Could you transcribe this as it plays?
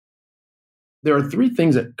There are three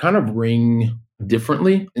things that kind of ring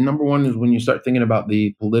differently. And number one is when you start thinking about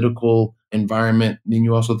the political environment, then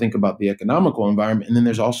you also think about the economical environment. And then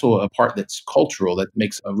there's also a part that's cultural that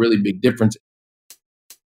makes a really big difference.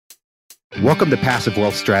 Welcome to Passive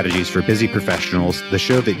Wealth Strategies for Busy Professionals, the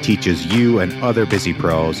show that teaches you and other busy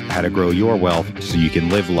pros how to grow your wealth so you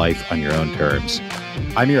can live life on your own terms.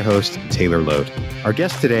 I'm your host, Taylor Loht. Our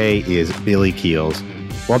guest today is Billy Keels.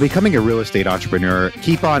 While becoming a real estate entrepreneur,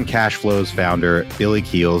 Keep On Cash Flow's founder, Billy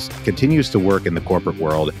Keels, continues to work in the corporate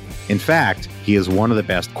world. In fact, he is one of the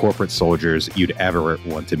best corporate soldiers you'd ever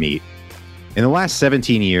want to meet. In the last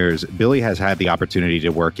 17 years, Billy has had the opportunity to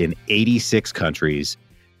work in 86 countries,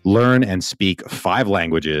 learn and speak 5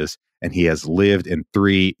 languages, and he has lived in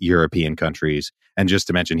 3 European countries. And just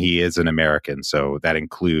to mention, he is an American, so that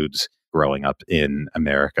includes growing up in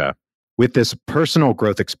America. With this personal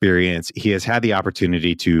growth experience, he has had the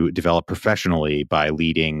opportunity to develop professionally by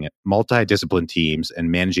leading multidiscipline teams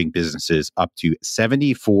and managing businesses up to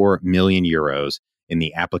 74 million euros in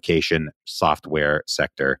the application software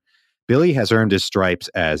sector. Billy has earned his stripes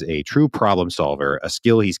as a true problem solver, a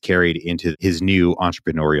skill he's carried into his new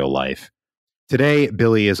entrepreneurial life. Today,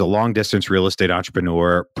 Billy is a long-distance real estate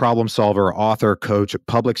entrepreneur, problem solver, author, coach,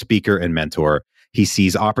 public speaker, and mentor. He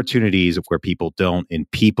sees opportunities where people don't in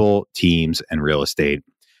people, teams, and real estate.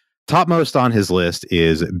 Topmost on his list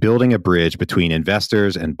is building a bridge between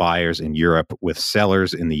investors and buyers in Europe with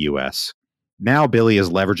sellers in the US. Now, Billy is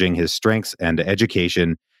leveraging his strengths and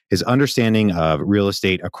education, his understanding of real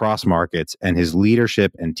estate across markets, and his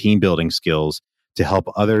leadership and team building skills to help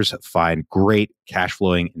others find great cash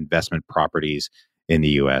flowing investment properties in the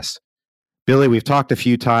US. Billy, we've talked a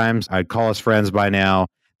few times. I'd call us friends by now.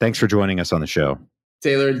 Thanks for joining us on the show.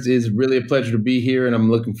 Taylor, it is really a pleasure to be here, and I'm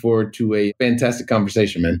looking forward to a fantastic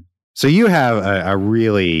conversation, man. So you have a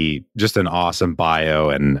really just an awesome bio,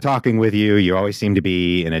 and talking with you, you always seem to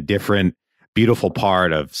be in a different, beautiful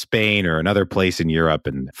part of Spain or another place in Europe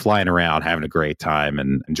and flying around, having a great time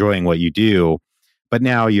and enjoying what you do. But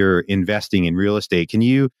now you're investing in real estate. Can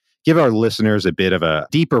you give our listeners a bit of a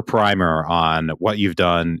deeper primer on what you've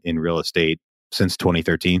done in real estate since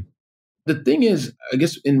 2013? The thing is, I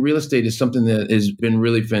guess in real estate is something that has been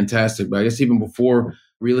really fantastic. But I guess even before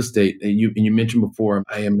real estate, you mentioned before,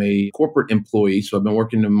 I am a corporate employee. So I've been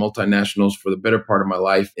working in multinationals for the better part of my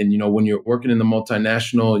life. And, when you're working in the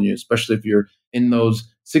multinational, and especially if you're in those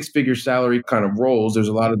 6-figure salary kind of roles, there's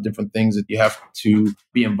a lot of different things that you have to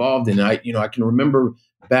be involved in. I can remember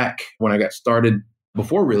back when I got started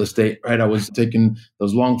before real estate, right? I was taking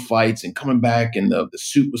those long flights and coming back, and the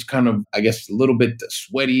suit was kind of, I guess, a little bit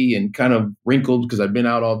sweaty and kind of wrinkled because I'd been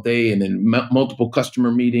out all day and then multiple customer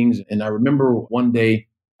meetings. And I remember one day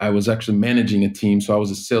I was actually managing a team. So I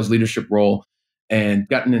was a sales leadership role and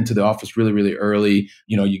gotten into the office really, really early.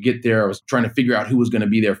 You get there, I was trying to figure out who was going to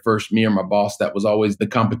be there first, me or my boss. That was always the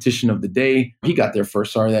competition of the day. He got there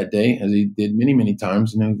first, that day, as he did many, many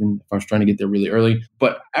times, even if I was trying to get there really early.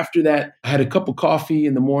 But after that, I had a cup of coffee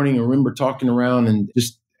in the morning. I remember talking around and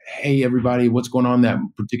just, hey, everybody, what's going on that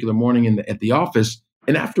particular morning at the office?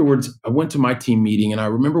 And afterwards, I went to my team meeting, and I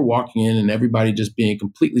remember walking in and everybody just being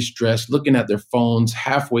completely stressed, looking at their phones,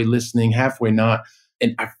 halfway listening, halfway not.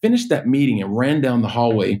 And I finished that meeting and ran down the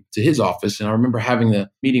hallway to his office. And I remember having the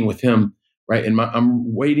meeting with him, right? And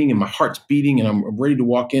I'm waiting and my heart's beating and I'm ready to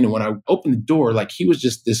walk in. And when I opened the door, he was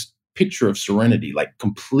just this picture of serenity,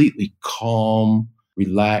 completely calm,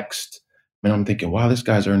 relaxed. And I'm thinking, wow, this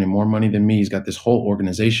guy's earning more money than me. He's got this whole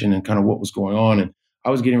organization and kind of what was going on. And I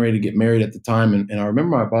was getting ready to get married at the time. And I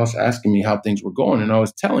remember my boss asking me how things were going. And I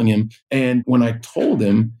was telling him. And when I told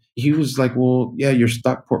him, he was like, well, yeah, your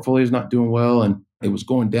stock portfolio is not doing well. And it was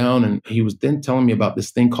going down. And he was then telling me about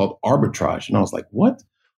this thing called arbitrage. And I was like, what?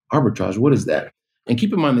 Arbitrage? What is that? And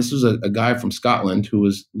keep in mind, this was a guy from Scotland who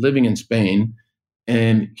was living in Spain.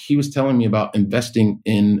 And he was telling me about investing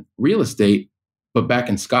in real estate, but back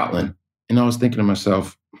in Scotland. And I was thinking to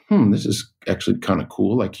myself, this is actually kind of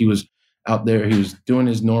cool. He was out there, he was doing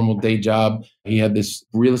his normal day job. He had this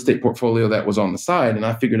real estate portfolio that was on the side. And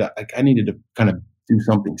I figured I needed to kind of do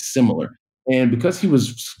something similar. And because he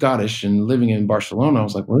was Scottish and living in Barcelona, I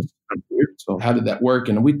was like, well, this is kind of weird. So how did that work?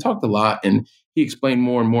 And we talked a lot and he explained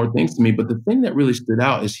more and more things to me. But the thing that really stood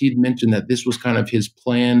out is he'd mentioned that this was kind of his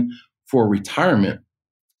plan for retirement.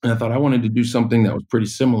 And I thought I wanted to do something that was pretty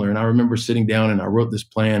similar. And I remember sitting down and I wrote this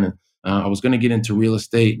plan and I was going to get into real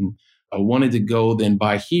estate and I wanted to go then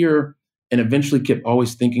buy here and eventually kept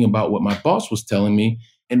always thinking about what my boss was telling me.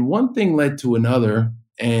 And one thing led to another.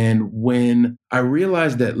 And when I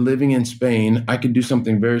realized that living in Spain, I could do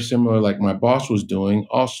something very similar like my boss was doing,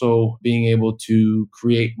 also being able to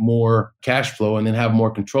create more cash flow and then have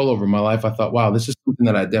more control over my life, I thought, wow, this is something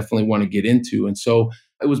that I definitely want to get into. And so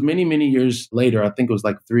it was many, many years later. I think it was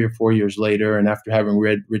like 3 or 4 years later. And after having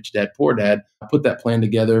read Rich Dad, Poor Dad, I put that plan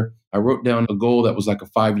together. I wrote down a goal that was like a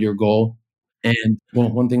 5-year goal. And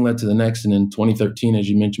one thing led to the next. And in 2013, as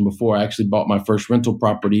you mentioned before, I actually bought my first rental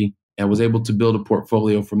property and was able to build a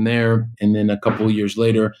portfolio from there. And then a couple of years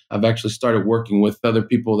later, I've actually started working with other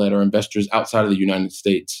people that are investors outside of the United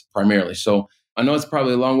States primarily. So I know it's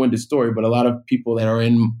probably a long-winded story, but a lot of people that are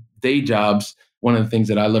in day jobs, one of the things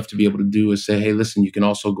that I love to be able to do is say, hey, listen, you can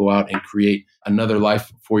also go out and create another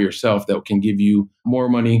life for yourself that can give you more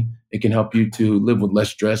money. It can help you to live with less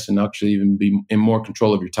stress and actually even be in more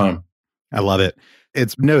control of your time. I love it.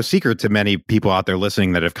 It's no secret to many people out there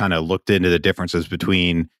listening that have kind of looked into the differences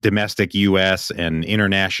between domestic US and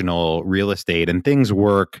international real estate, and things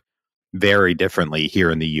work very differently here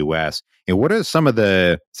in the US. And what are some of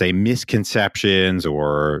the, say, misconceptions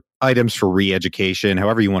or items for re-education,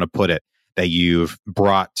 however you want to put it, that you've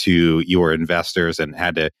brought to your investors and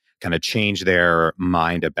had to kind of change their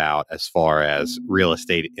mind about as far as real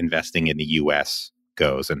estate investing in the US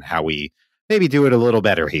goes, and how we maybe do it a little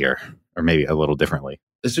better here, or maybe a little differently?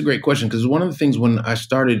 It's a great question, because one of the things when I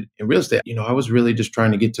started in real estate, I was really just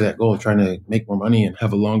trying to get to that goal of trying to make more money and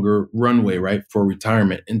have a longer runway, right, for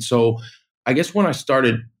retirement. And so I guess when I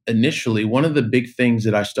started initially, one of the big things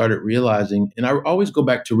that I started realizing, and I always go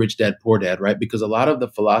back to Rich Dad, Poor Dad, right, because a lot of the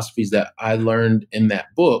philosophies that I learned in that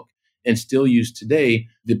book and still use today,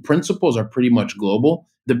 the principles are pretty much global.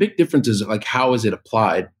 The big difference is like, how is it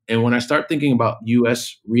applied? And when I start thinking about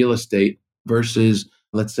US real estate versus,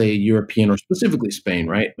 let's say, European or specifically Spain,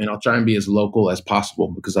 right? And I'll try and be as local as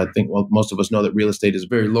possible, because I think, well, most of us know that real estate is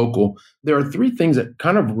very local. There are three things that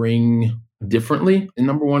kind of ring differently. And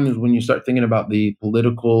number one is when you start thinking about the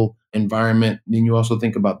political environment, then you also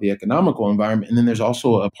think about the economical environment. And then there's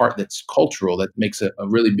also a part that's cultural that makes a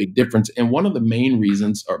really big difference. And one of the main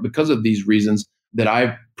reasons, or because of these reasons, that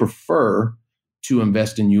I prefer to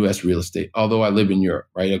invest in US real estate, although I live in Europe,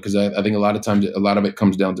 right? Because I think a lot of times, a lot of it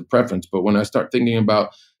comes down to preference. But when I start thinking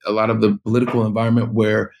about a lot of the political environment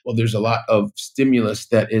where, well, there's a lot of stimulus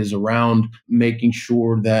that is around making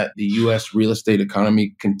sure that the US real estate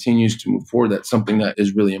economy continues to move forward, that's something that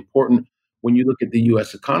is really important. When you look at the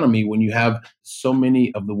US economy, when you have so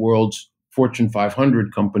many of the world's Fortune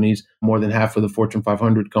 500 companies, more than half of the Fortune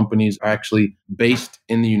 500 companies are actually based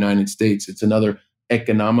in the United States. It's another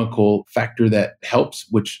economical factor that helps,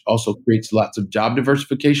 which also creates lots of job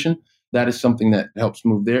diversification. That is something that helps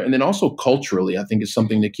move there. And then also culturally, I think is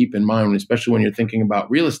something to keep in mind, especially when you're thinking about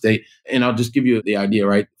real estate. And I'll just give you the idea,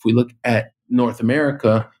 right? If we look at North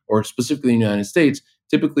America, or specifically the United States,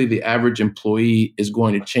 typically the average employee is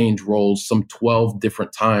going to change roles some 12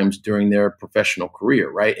 different times during their professional career,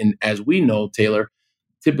 right? And as we know, Taylor,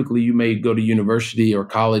 typically you may go to university or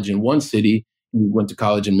college in one city. You went to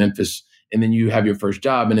college in Memphis, and then you have your first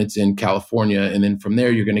job and it's in California. And then from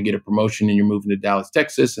there, you're going to get a promotion and you're moving to Dallas,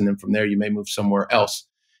 Texas. And then from there, you may move somewhere else.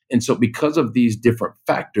 And so because of these different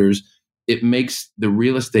factors, it makes the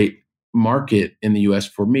real estate market in the US,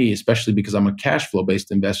 for me, especially because I'm a cash flow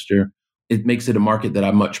based investor, it makes it a market that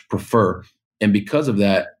I much prefer. And because of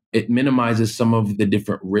that, it minimizes some of the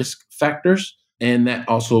different risk factors. And that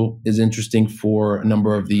also is interesting for a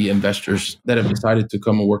number of the investors that have decided to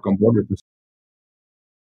come and work on board with us.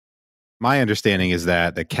 My understanding is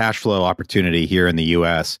that the cash flow opportunity here in the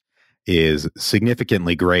US is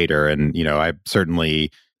significantly greater. And, I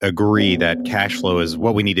certainly agree that cash flow is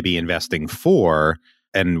what we need to be investing for.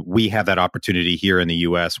 And we have that opportunity here in the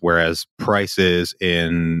US, whereas prices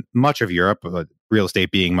in much of Europe, real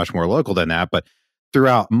estate being much more local than that, but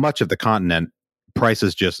throughout much of the continent,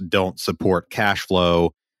 prices just don't support cash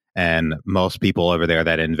flow. And most people over there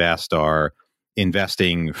that invest are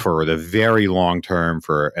investing for the very long term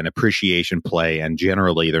for an appreciation play, and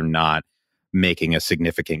generally they're not making a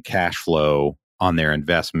significant cash flow on their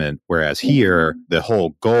investment, whereas here the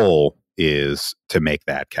whole goal is to make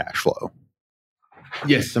that cash flow.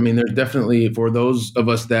 Yes, I mean, there's definitely, for those of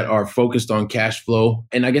us that are focused on cash flow,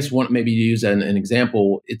 and I guess maybe to use an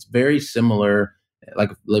example, it's very similar,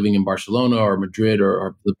 like living in Barcelona or Madrid,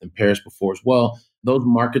 or lived in Paris before as well. Those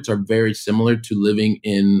markets are very similar to living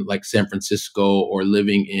in like San Francisco or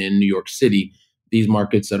living in New York City. These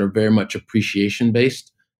markets that are very much appreciation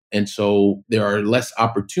based. And so there are less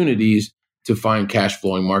opportunities to find cash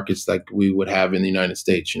flowing markets like we would have in the United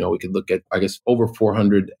States. We could look at, I guess, over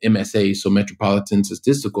 400 MSAs, so metropolitan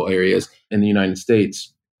statistical areas in the United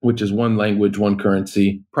States. which is one language, one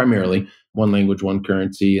currency, primarily one language, one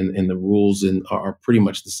currency, and the rules are pretty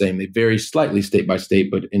much the same. They vary slightly state by state,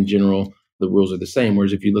 but in general, the rules are the same.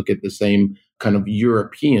 Whereas if you look at the same kind of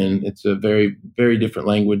European, it's a very, very different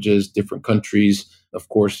languages, different countries, of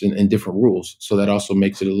course, and different rules. So that also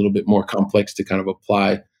makes it a little bit more complex to kind of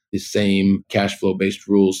apply the same cash flow based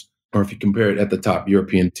rules, or if you compare it at the top,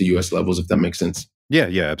 European to US levels, if that makes sense. Yeah,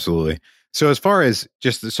 absolutely. So as far as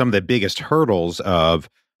just some of the biggest hurdles of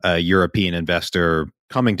a European investor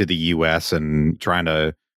coming to the US and trying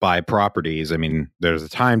to buy properties, I mean, there's a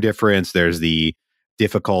time difference, there's the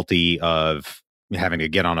difficulty of having to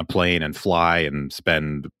get on a plane and fly and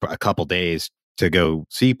spend a couple days to go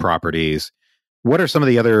see properties. What are some of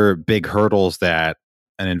the other big hurdles that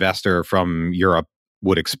an investor from Europe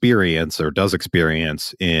would experience or does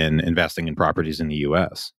experience in investing in properties in the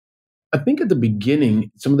US? I think at the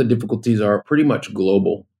beginning, some of the difficulties are pretty much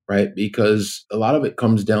global, right? Because a lot of it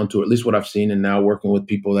comes down to, at least what I've seen, and now working with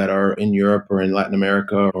people that are in Europe or in Latin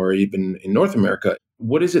America or even in North America,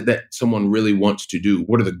 what is it that someone really wants to do?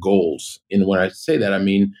 What are the goals? And when I say that, I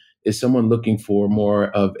mean, is someone looking for more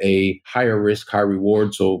of a higher risk, high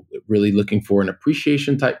reward? So really looking for an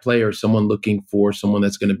appreciation type play, or someone looking for someone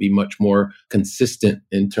that's going to be much more consistent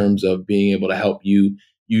in terms of being able to help you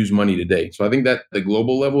use money today. So I think that the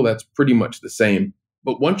global level, that's pretty much the same.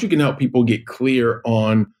 But once you can help people get clear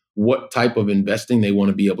on what type of investing they want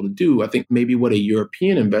to be able to do, I think maybe what a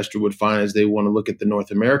European investor would find is they want to look at the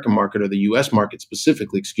North American market or the US market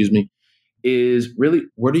specifically, is really,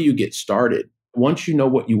 where do you get started? Once you know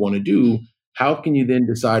what you want to do, how can you then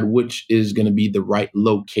decide which is going to be the right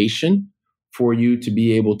location for you to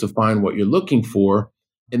be able to find what you're looking for?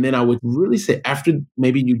 And then I would really say, after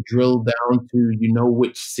maybe you drill down to,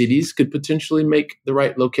 which cities could potentially make the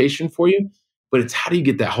right location for you, but it's how do you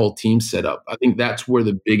get that whole team set up? I think that's where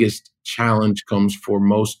the biggest challenge comes for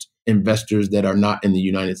most investors that are not in the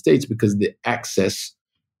United States, because the access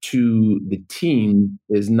to the team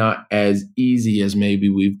is not as easy as maybe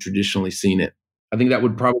we've traditionally seen it. I think that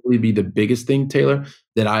would probably be the biggest thing, Taylor,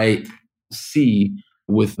 that I see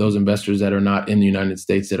with those investors that are not in the United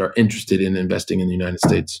States that are interested in investing in the United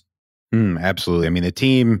States. Absolutely. I mean, the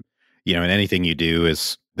team, in anything you do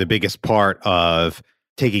is the biggest part of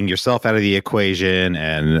taking yourself out of the equation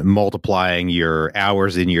and multiplying your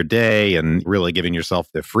hours in your day and really giving yourself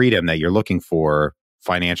the freedom that you're looking for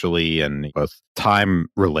financially and both time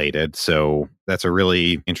related. So that's a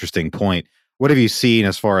really interesting point. What have you seen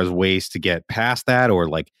as far as ways to get past that, or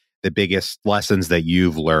like the biggest lessons that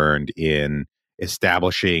you've learned in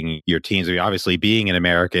establishing your teams? I mean, obviously being an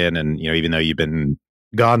American and, even though you've been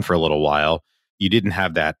gone for a little while, you didn't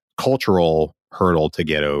have that cultural hurdle to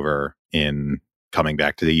get over in coming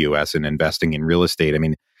back to the US and investing in real estate. I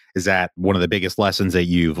mean, is that one of the biggest lessons that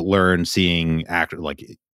you've learned seeing like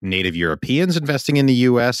native Europeans investing in the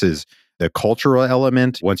US, is the cultural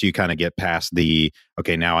element? Once you kind of get past the,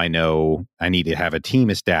 okay, now I know I need to have a team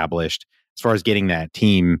established, as far as getting that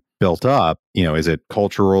team built up, is it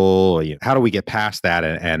cultural? How do we get past that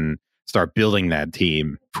and start building that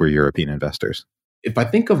team for European investors? If I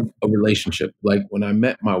think of a relationship, like when I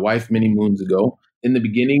met my wife many moons ago, in the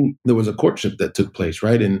beginning, there was a courtship that took place,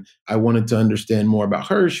 right? And I wanted to understand more about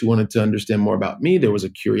her. She wanted to understand more about me. There was a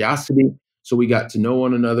curiosity. So we got to know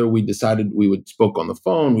one another. We decided we would spoke on the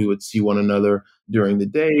phone. We would see one another during the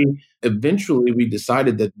day. Eventually, we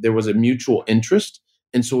decided that there was a mutual interest.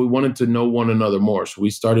 And so we wanted to know one another more. So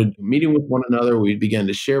we started meeting with one another. We began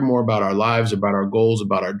to share more about our lives, about our goals,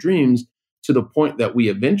 about our dreams, to the point that we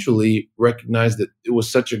eventually recognized that it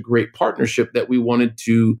was such a great partnership that we wanted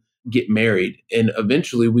to get married. And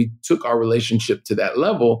eventually we took our relationship to that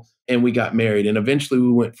level and we got married. And eventually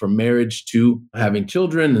we went from marriage to having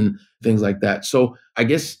children and things like that. So I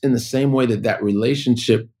guess in the same way that that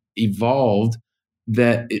relationship evolved,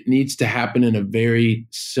 that it needs to happen in a very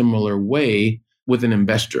similar way with an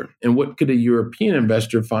investor. And what could a European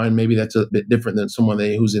investor find? Maybe that's a bit different than someone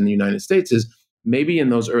who's in the United States, is maybe in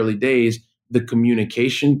those early days, the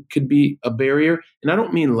communication could be a barrier. And I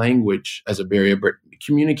don't mean language as a barrier, but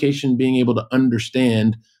communication, being able to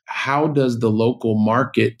understand how does the local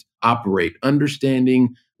market operate,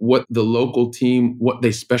 understanding what the local team, what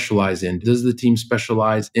they specialize in. Does the team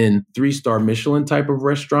specialize in 3-star Michelin type of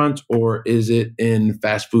restaurants, or is it in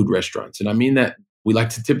fast food restaurants? And I mean that we like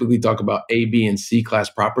to typically talk about A, B, and C class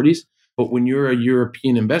properties. But when you're a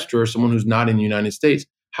European investor or someone who's not in the United States,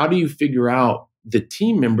 how do you figure out the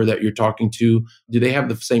team member that you're talking to? Do they have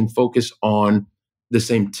the same focus on the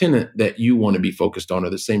same tenant that you want to be focused on, or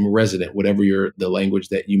the same resident, whatever the language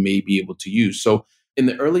that you may be able to use? So in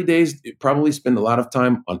the early days, you probably spend a lot of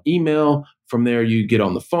time on email, From there, you get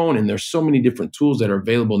on the phone, and there's so many different tools that are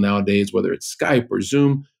available nowadays, whether it's Skype or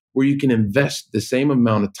Zoom, where you can invest the same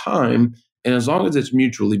amount of time. And as long as it's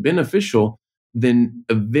mutually beneficial, then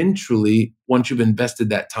eventually, once you've invested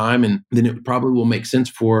that time, and then it probably will make sense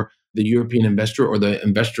for the European investor or the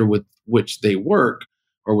investor with which they work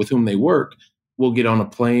or with whom they work, will get on a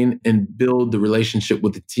plane and build the relationship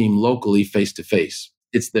with the team locally face to face.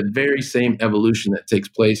 It's the very same evolution that takes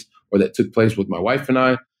place or that took place with my wife and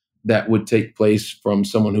I, that would take place from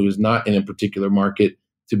someone who is not in a particular market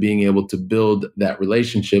to being able to build that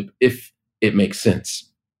relationship if it makes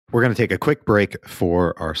sense. We're going to take a quick break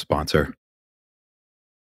for our sponsor.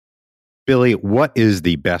 Billy, what is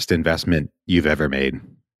the best investment you've ever made?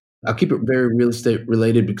 I'll keep it very real estate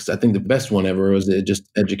related because I think the best one ever was just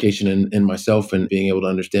education in myself and being able to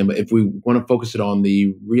understand. But if we want to focus it on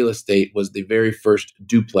the real estate, was the very first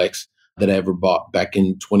duplex that I ever bought back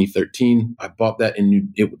in 2013. I bought that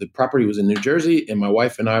the property was in New Jersey, and my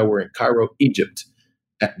wife and I were in Cairo, Egypt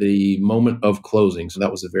at the moment of closing. So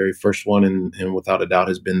that was the very first one, and without a doubt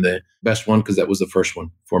has been the best one because that was the first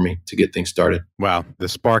one for me to get things started. Wow, the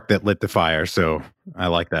spark that lit the fire. So I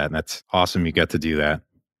like that. And that's awesome you got to do that.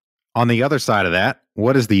 On the other side of that,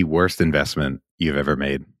 what is the worst investment you've ever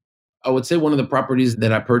made? I would say one of the properties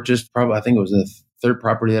that I purchased, probably I think it was the third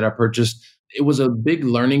property that I purchased. It was a big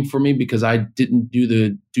learning for me because I didn't do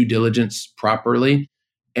the due diligence properly.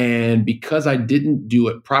 And because I didn't do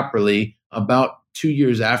it properly, about 2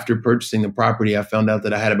 years after purchasing the property, I found out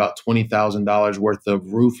that I had about $20,000 worth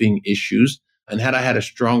of roofing issues. And had I had a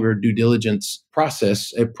stronger due diligence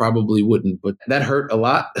process, it probably wouldn't. But that hurt a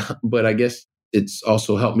lot. But I guess it's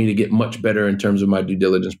also helped me to get much better in terms of my due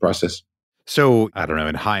diligence process. So, I don't know,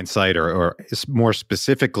 in hindsight or more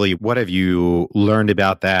specifically, what have you learned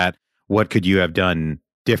about that? What could you have done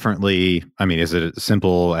differently? I mean, is it as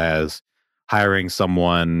simple as hiring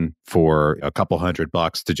someone for a couple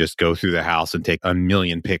 $100 to just go through the house and take a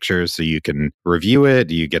million pictures so you can review it?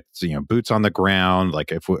 Do you get, boots on the ground?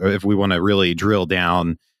 Like if we want to really drill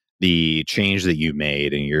down the change that you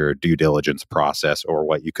made in your due diligence process or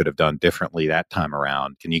what you could have done differently that time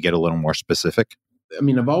around, can you get a little more specific? I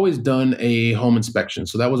mean, I've always done a home inspection.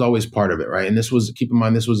 So that was always part of it, right? And keep in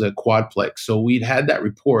mind, this was a quadplex. So we'd had that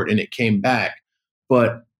report and it came back,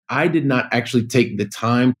 but I did not actually take the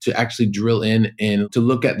time to actually drill in and to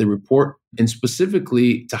look at the report and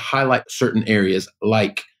specifically to highlight certain areas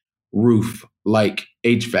like roof, like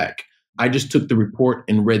HVAC. I just took the report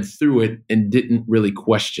and read through it and didn't really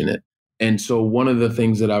question it. And so one of the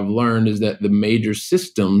things that I've learned is that the major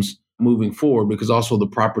systems moving forward, because also the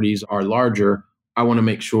properties are larger, I want to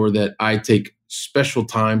make sure that I take special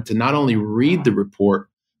time to not only read the report,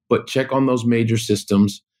 but check on those major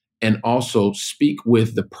systems and also speak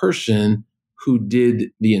with the person who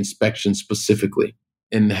did the inspection specifically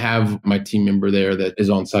and have my team member there that is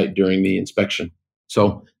on site during the inspection.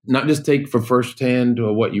 So not just take for firsthand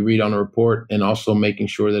what you read on a report, and also making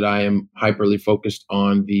sure that I am hyperly focused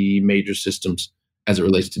on the major systems as it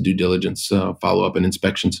relates to due diligence, follow-up and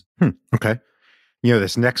inspections. Okay.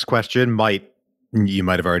 This next question you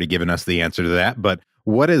might have already given us the answer to that, but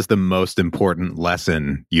what is the most important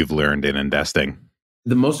lesson you've learned in investing?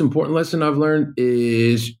 The most important lesson I've learned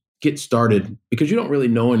is get started, because you don't really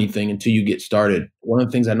know anything until you get started. One of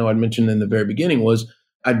the things I know I'd mentioned in the very beginning was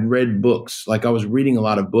I'd read books. Like I was reading a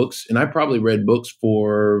lot of books, and I probably read books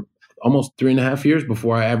for almost 3.5 years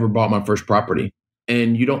before I ever bought my first property.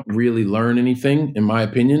 And you don't really learn anything, in my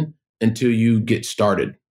opinion, until you get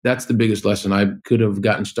started. That's the biggest lesson. I could have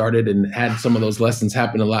gotten started and had some of those lessons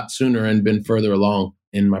happen a lot sooner and been further along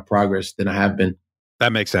in my progress than I have been.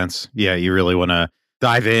 That makes sense. Yeah, you really want to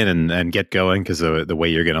dive in and get going, because the way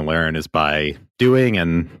you're going to learn is by doing.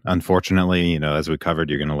 And unfortunately, as we covered,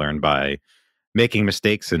 you're going to learn by making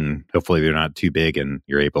mistakes, and hopefully they're not too big and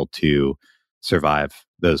you're able to survive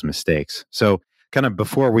those mistakes. So kind of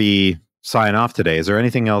before we sign off today, is there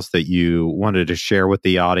anything else that you wanted to share with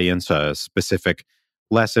the audience, specific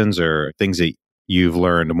lessons or things that you've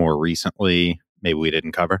learned more recently maybe we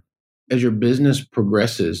didn't cover? As your business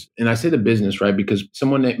progresses, and I say the business, right, because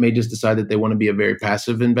someone may just decide that they want to be a very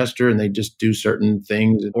passive investor and they just do certain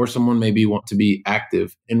things, or someone maybe want to be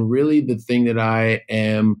active. And really the thing that I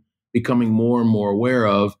am becoming more and more aware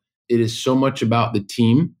of, it is so much about the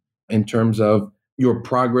team in terms of your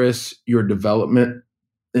progress, your development,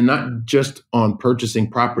 and not just on purchasing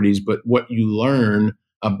properties, but what you learn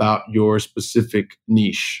about your specific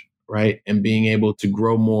niche, right? And being able to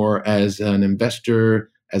grow more as an investor,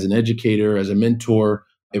 as an educator, as a mentor.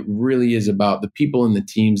 It really is about the people and the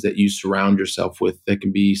teams that you surround yourself with that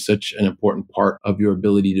can be such an important part of your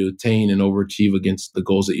ability to attain and overachieve against the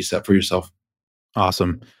goals that you set for yourself.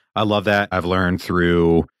 Awesome. I love that. I've learned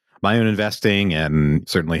through my own investing and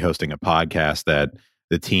certainly hosting a podcast that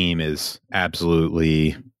the team is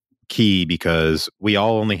absolutely key because we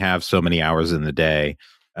all only have so many hours in the day.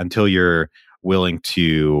 Until you're willing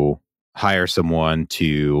to hire someone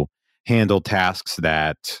to handle tasks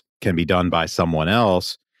that can be done by someone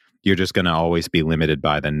else, you're just going to always be limited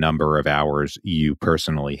by the number of hours you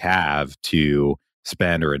personally have to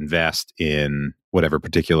spend or invest in whatever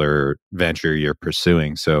particular venture you're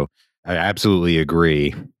pursuing. So I absolutely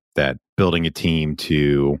agree that building a team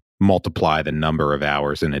to multiply the number of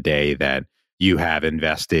hours in a day that you have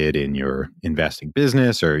invested in your investing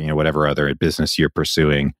business or whatever other business you're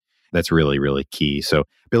pursuing, that's really, really key. So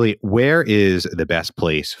Billy, where is the best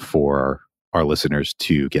place for our listeners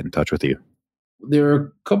to get in touch with you? There are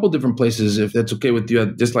a couple different places, if that's okay with you.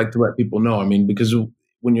 I'd just like to let people know. Because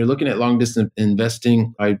when you're looking at long distance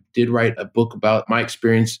investing, I did write a book about my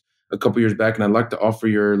experience a couple years back, and I'd like to offer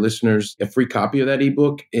your listeners a free copy of that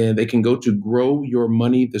ebook. And they can go to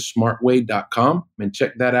growyourmoneythesmartway.com and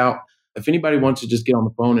check that out. If anybody wants to just get on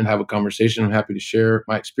the phone and have a conversation, I'm happy to share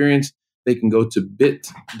my experience. They can go to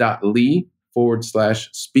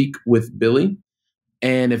bit.ly/speakwithbilly.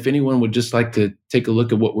 And if anyone would just like to take a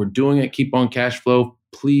look at what we're doing at Keep On Cashflow,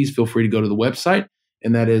 please feel free to go to the website.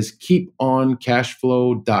 And that is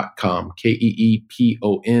keeponcashflow.com,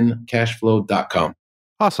 KEEPON cashflow.com.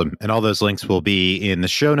 Awesome. And all those links will be in the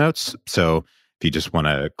show notes. So if you just want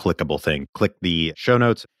a clickable thing, click the show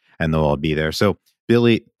notes and they'll all be there. So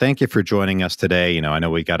Billy, thank you for joining us today. I know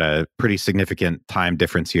we got a pretty significant time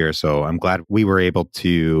difference here, so I'm glad we were able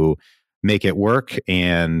to make it work.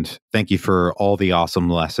 And thank you for all the awesome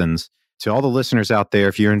lessons. To all the listeners out there,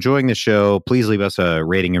 if you're enjoying the show, please leave us a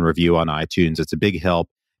rating and review on iTunes. It's a big help.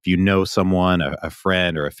 If you know someone, a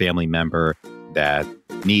friend or a family member that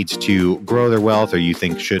needs to grow their wealth or you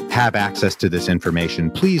think should have access to this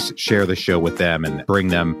information, please share the show with them and bring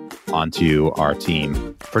them onto our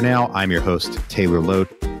team. For now, I'm your host, Taylor Loht.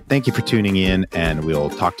 Thank you for tuning in, and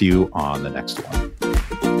we'll talk to you on the next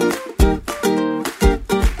one.